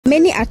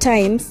Many a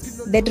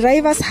times, the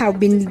drivers have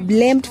been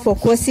blamed for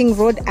causing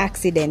road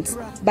accidents,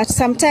 but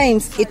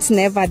sometimes it's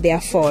never their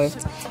fault.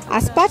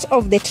 As part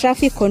of the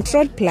traffic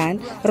control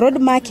plan, road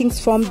markings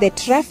form the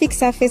traffic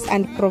surface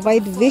and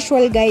provide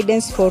visual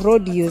guidance for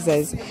road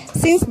users.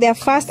 Since their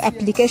first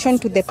application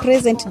to the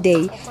present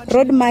day,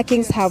 road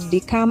markings have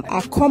become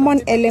a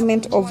common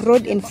element of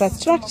road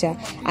infrastructure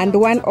and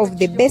one of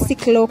the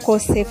basic local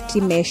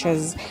safety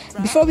measures.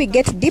 Before we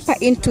get deeper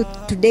into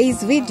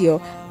today's video,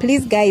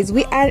 please guys,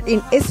 we are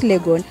in East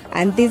Legon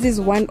and this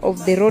is one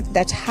of the roads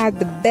that has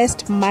the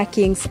best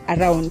markings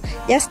around.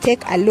 Just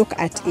take a look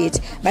at it.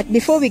 But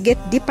before we get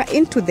deeper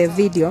into the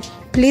video,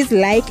 please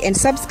like and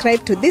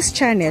subscribe to this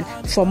channel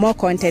for more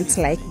contents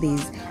like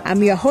this.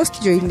 I'm your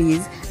host Joy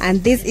Liz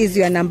and this is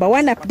your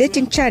 #1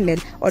 updating channel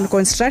on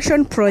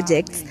construction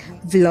projects,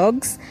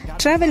 vlogs,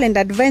 travel and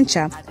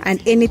adventure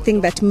and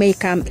anything that may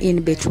come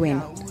in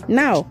between.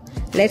 Now,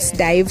 let's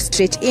dive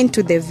straight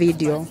into the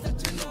video.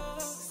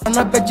 And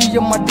I bet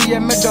you my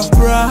DM made of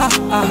bra,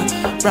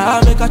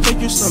 make I show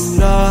you some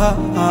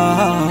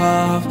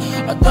love.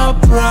 I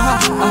thought bra,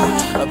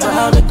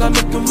 make I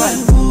make you my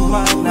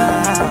woman. I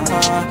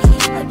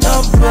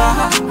thought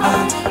bra,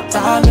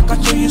 make I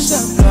show you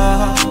some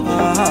love.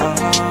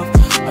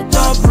 I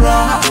thought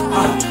bra,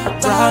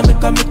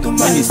 make I make you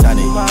my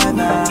woman.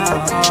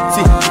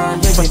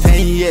 See, for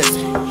 10 years,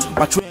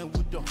 but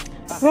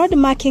road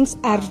markings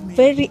are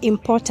very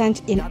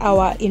important in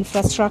our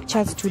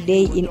infrastructures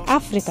today in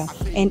Africa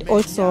and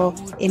also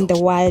in the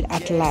world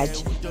at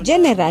large.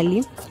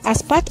 Generally,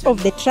 as part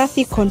of the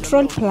traffic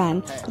control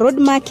plan, road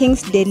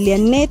markings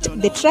delineate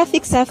the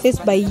traffic surface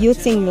by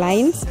using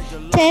lines,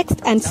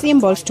 text and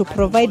symbols to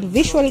provide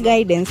visual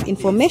guidance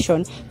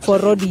information for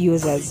road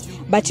users.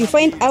 But you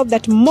find out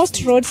that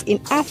most roads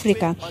in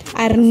Africa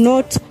are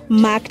not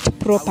marked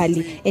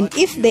properly, and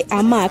if they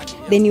are marked,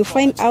 then you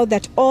find out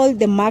that all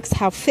the marks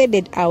have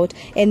faded out,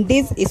 and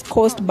this is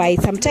caused by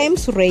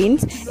sometimes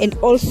rains, and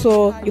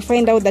also you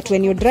find out that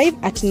when you drive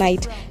at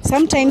night,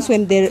 sometimes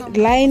when the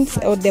lines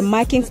or the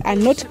markings are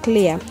not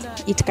clear,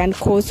 it can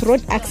cause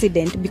road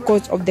accident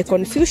because of the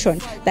confusion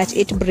that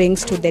it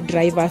brings to the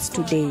drivers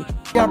today.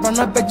 Yeah, run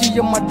up at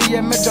you, my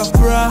DM made of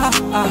bra,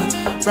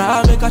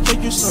 make I show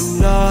you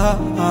some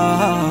love.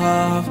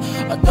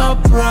 I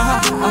thought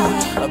bra,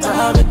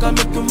 make I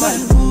make you my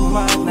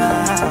woman. I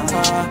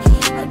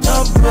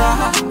thought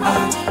bra,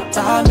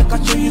 make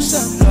I show you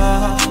some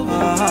love.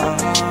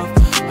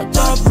 I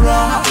thought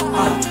bra,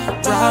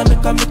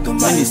 make I make you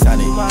my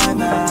woman.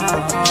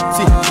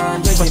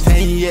 See, for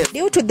 10 years.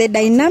 Due to the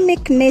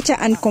dynamic nature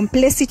and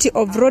complexity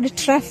of road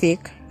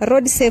traffic,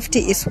 road safety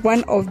is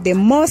one of the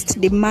most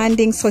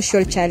demanding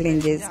social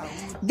challenges.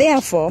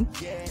 Therefore,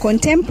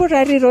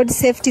 contemporary road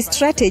safety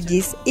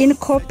strategies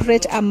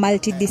incorporate a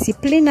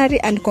multidisciplinary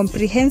and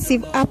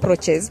comprehensive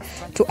approaches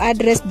to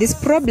address this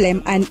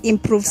problem and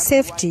improve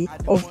safety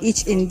of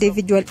each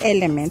individual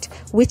element,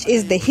 which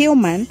is the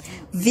human,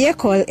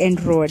 vehicle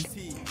and road.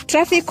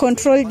 Traffic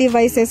control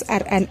devices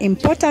are an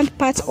important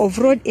part of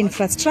road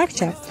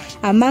infrastructure,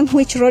 among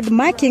which road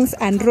markings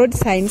and road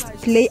signs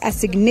play a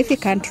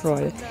significant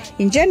role.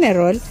 In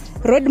general,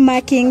 road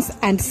markings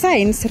and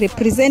signs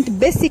represent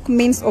basic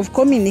means of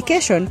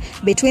communication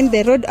between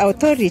the road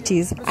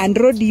authorities and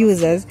road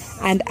users,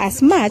 and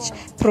as much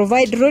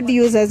provide road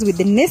users with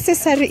the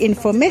necessary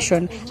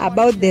information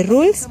about the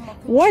rules,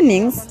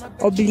 warnings,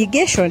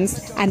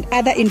 obligations, and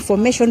other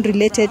information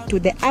related to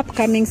the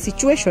upcoming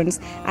situations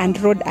and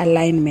road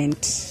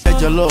alignment.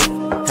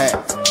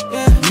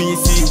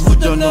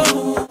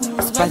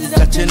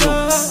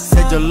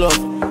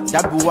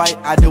 That be why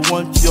I don't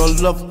want your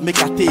love,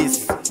 make a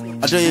taste.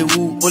 I don't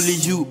who, only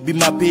you be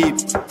my babe.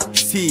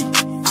 See,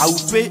 I will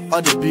pay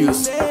all the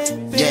bills.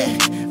 Yeah,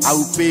 I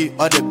will pay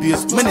all the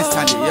bills.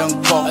 Minister, the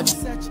young boy.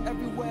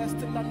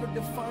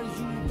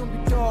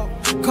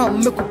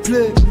 Come make a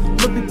play,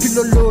 maybe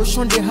pillow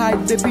lotion they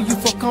hide, baby you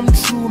for come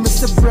true,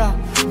 Mr. Bra,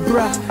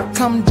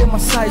 come to my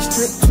side,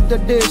 straight to the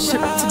day,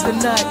 shape to the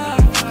night.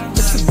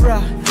 Mr.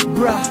 Bra,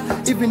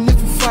 even if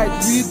we fight,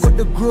 we got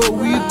to grow,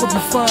 we got to be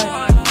fine.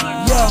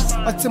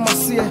 Yeah, I tell my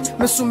seer,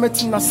 me so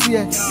met in my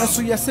seer, and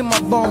so you say my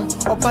bone,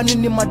 or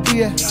banning in my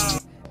dear.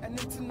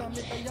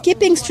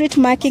 Keeping street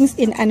markings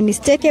in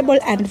unmistakable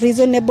and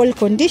reasonable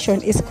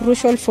condition is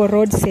crucial for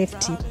road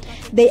safety.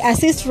 They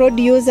assist road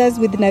users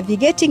with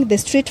navigating the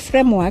street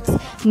frameworks,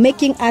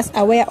 making us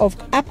aware of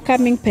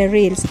upcoming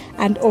perils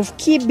and of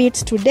key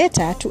bits to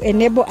data to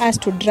enable us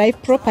to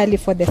drive properly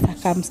for the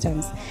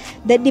circumstance.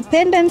 The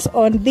dependence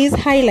on these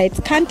highlights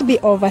can't be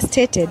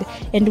overstated,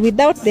 and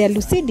without their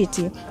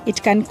lucidity,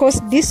 it can cause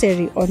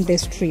dysentery on the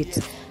streets.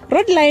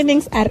 Road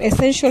linings are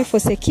essential for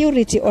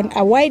security on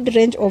a wide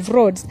range of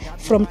roads,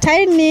 from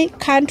tiny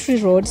country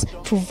roads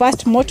to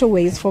vast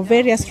motorways for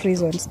various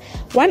reasons.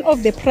 One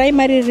of the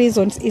primary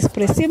reasons is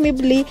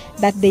presumably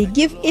that they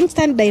give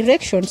instant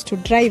directions to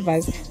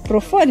drivers,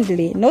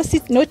 profoundly.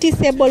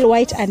 Noticeable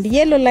white and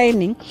yellow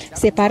lining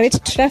separate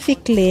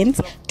traffic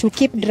lanes to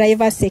keep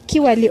drivers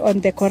securely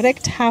on the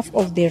correct half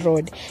of the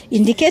road.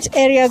 Indicate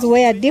areas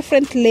where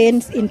different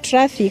lanes in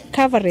traffic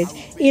coverage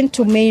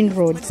into main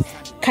roads.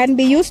 Can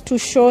be used to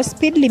show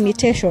speed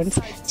limitations,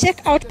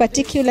 check out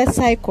particular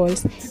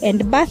cycles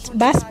and bus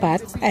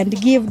paths, and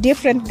give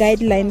different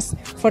guidelines.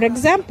 For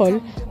example,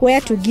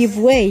 where to give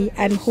way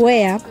and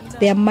where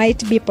there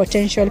might be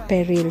potential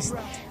perils.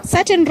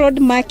 Certain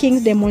road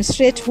markings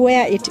demonstrate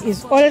where it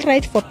is all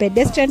right for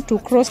pedestrians to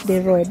cross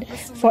the road.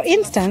 For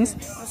instance,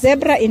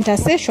 zebra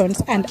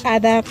intersections and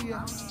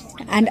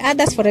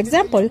others, for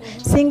example,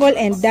 single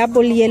and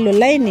double yellow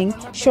lining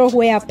show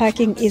where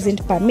parking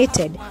isn't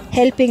permitted,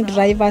 helping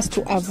drivers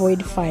to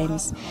avoid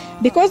fines.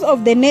 Because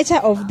of the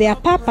nature of their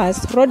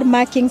purpose, road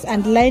markings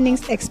and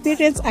linings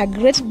experience a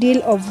great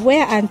deal of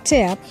wear and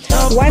tear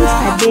once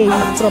a day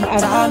from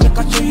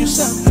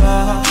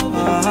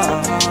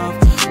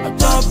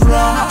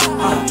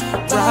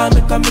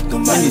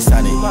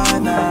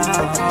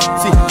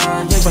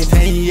for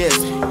 10 years,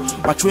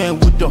 my train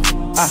would do.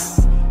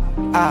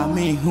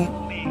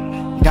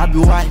 That be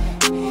why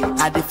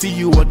I dey feel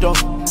you a dog.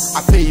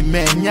 I feel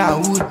man, yeah,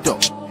 would do.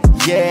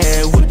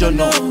 Yeah, would do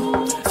know.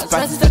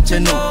 Spicy that you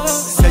know,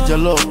 said your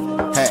love.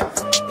 Hey,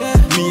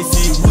 me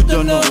see would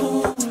do know.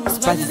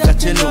 Spicy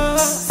that you know,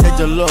 said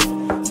your love.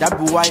 That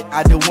be why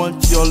I don't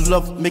want your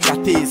love, make a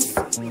taste.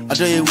 I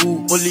don't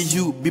who only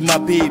you be my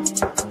babe.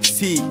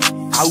 See,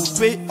 I will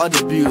pay all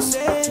the bills.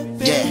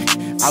 Yeah,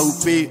 I will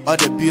pay all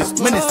the bills.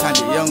 Minister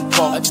the young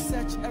boy.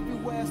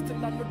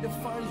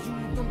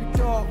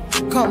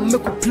 Come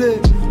make a play,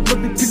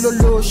 baby pillow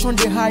lotion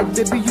they hide,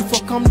 baby you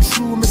for come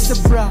true, Mr.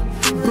 Bra,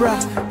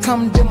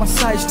 come dem my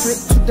side straight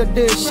to the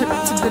day, shit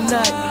to the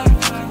night,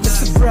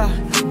 Mr. Bra,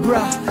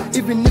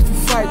 even if we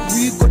fight,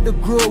 we got to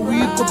grow, we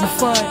got to be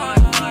fine.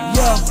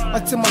 Yeah, I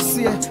tell my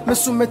seer, me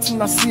so metin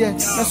na seer,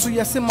 na so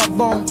ya say my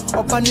bone,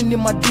 obani ni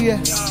my dear.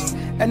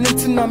 And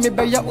until now,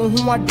 maybe ya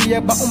unhuwa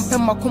dear, but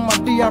umpema kuma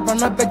dear,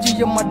 run a beji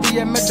ya my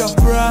dear, me the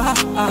bra,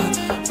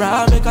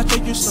 make I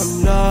take you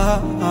some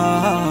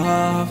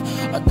love.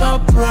 I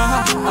don't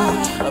bra,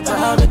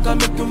 make I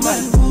make you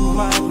my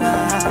woman. I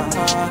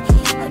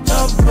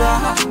don't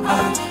bra,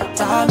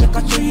 make I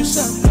show you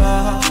some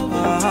love.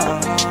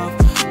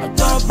 I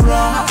don't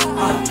bra,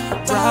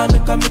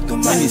 make I make you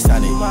my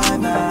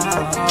woman.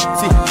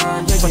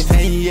 See, for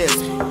 10 years,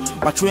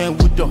 my train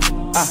would do.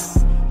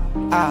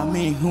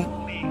 Me who.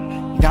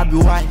 That be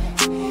why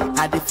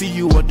I dey feel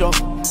you a dog.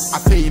 I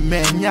feel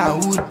man, yeah,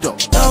 would do.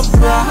 Don't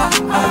bra,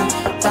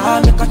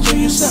 make I show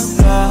you some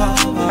love.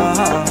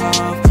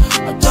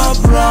 Don't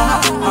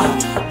bra,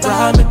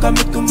 make I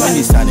make you my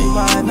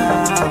woman.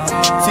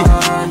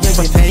 See,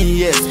 for 10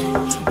 years,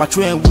 my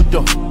train would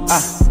do.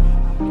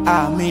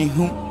 Me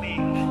who.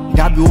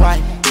 That be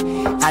why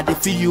I dey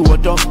feel you a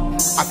dog.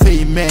 I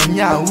feel man,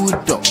 yeah,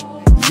 would do.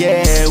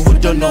 Yeah, would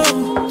do know.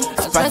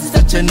 Spicy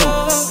that you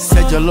know,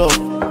 said your love.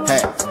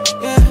 Hey.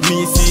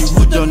 Me see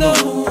who don't know.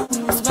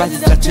 Spicy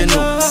that you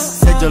know,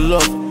 said your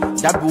love.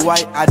 That be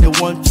why I don't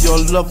want your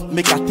love,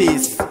 make a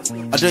taste.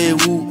 I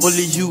don't who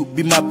only you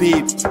be my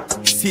babe.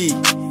 See,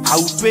 I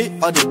will pay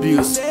all the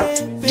bills.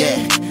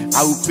 Yeah,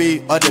 I will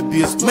pay all the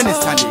bills.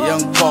 Minister the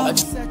young boy.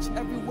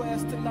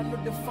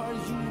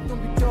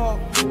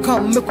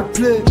 Come make a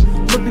play,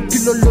 baby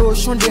pillow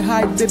lotion they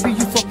hide, baby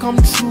you for come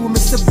true,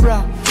 Mr.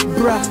 Bra,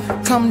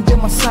 come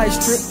dem my side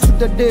straight to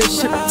the day,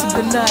 shit to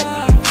the night,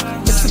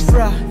 Mr.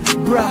 Bra,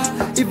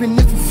 even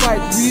if we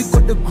fight, we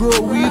got to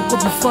grow, we got to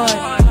be fine.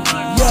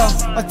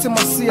 Yeah, I tell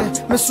my seer,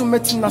 me so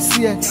metin na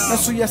seer, na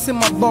so ya say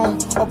my bone,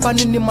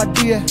 obani ni my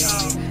dear.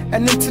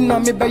 And until now,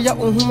 maybe ya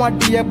unhuwa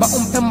dear, but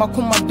umpema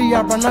kuma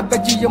dear, run a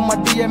beji ya my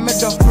dear, me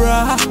the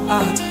bra,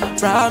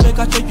 make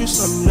I take you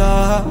some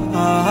love.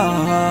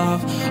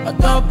 I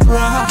don't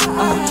bra,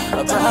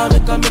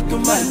 make I make you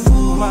my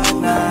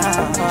woman. I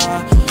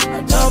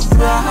don't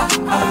bra,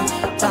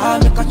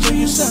 make I show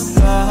you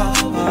some love.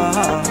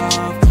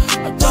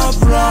 I don't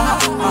bra,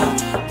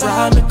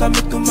 make I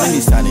make you my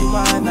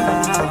woman.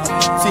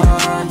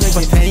 See,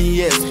 for 10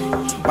 years,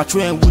 my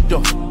train would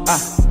do.